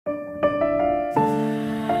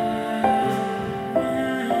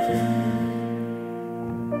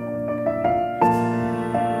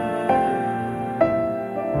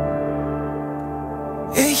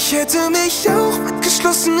hätte mich auch mit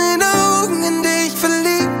geschlossenen Augen in dich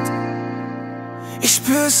verliebt. Ich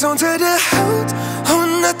spür's unter der Haut,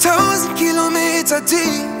 100.000 Kilometer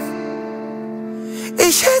tief.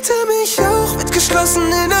 Ich hätte mich auch mit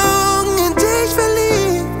geschlossenen Augen in dich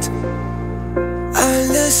verliebt.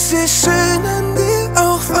 Alles ist schön an dir,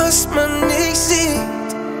 auch was man nicht sieht.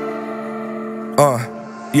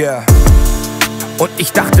 Yeah. Und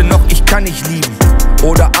ich dachte noch, ich kann nicht lieben.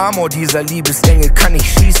 Oder Amor, dieser Liebesengel, kann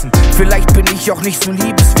ich schießen. Vielleicht bin ich auch nicht so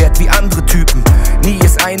liebeswert wie andere Typen. Nie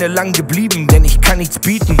ist eine lang geblieben, denn ich kann nichts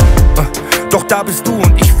bieten. Doch da bist du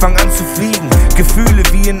und ich fang an zu fliegen. Gefühle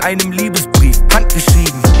wie in einem Liebesbrief,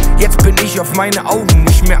 handgeschrieben. Jetzt bin ich auf meine Augen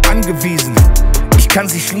nicht mehr angewiesen. Ich kann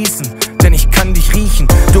sie schließen, denn ich kann dich riechen.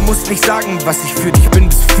 Du musst nicht sagen, was ich für dich bin,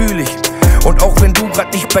 das fühl ich. Und auch wenn du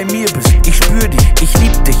grad nicht bei mir bist, ich spür dich, ich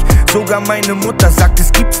lieb dich. Sogar meine Mutter sagt,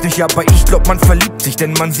 es gibt's nicht, aber ich glaub, man verliebt sich,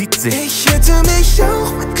 denn man sieht sich. Ich hätte mich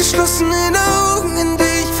auch mit geschlossenen Augen in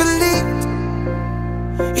dich verliebt.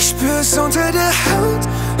 Ich spür's unter der Haut,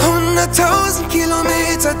 100.000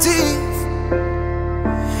 Kilometer tief.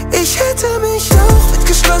 Ich hätte mich auch mit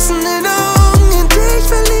geschlossenen Augen in dich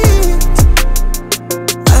verliebt.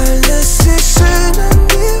 Alles ist schön an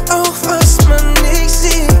dir, auch was man nicht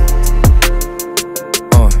sieht.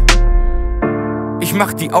 Ich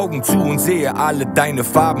mach die Augen zu und sehe alle deine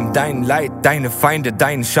Farben, dein Leid, deine Feinde,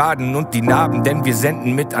 deinen Schaden und die Narben, denn wir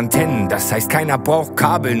senden mit Antennen. Das heißt, keiner braucht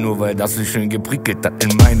Kabel, nur weil das so schön geprickelt hat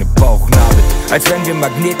in meine Bauchnabel. Als wenn wir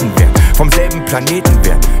Magneten wären, vom selben Planeten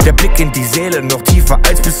wären. Der Blick in die Seele noch tiefer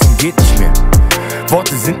als bis zum geht nicht mehr.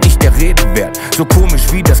 Worte sind nicht der Rede wert. So komisch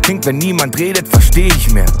wie das klingt, wenn niemand redet, versteh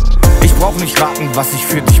ich mehr. Ich brauch nicht raten, was ich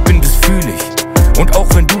für dich bin, das fühl ich. Und auch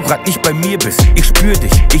wenn du grad nicht bei mir bist, ich spür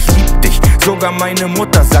dich, ich lieb dich. Sogar meine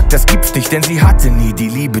Mutter sagt, das gibt's nicht, denn sie hatte nie die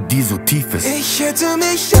Liebe, die so tief ist. Ich hätte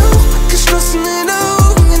mich auch mit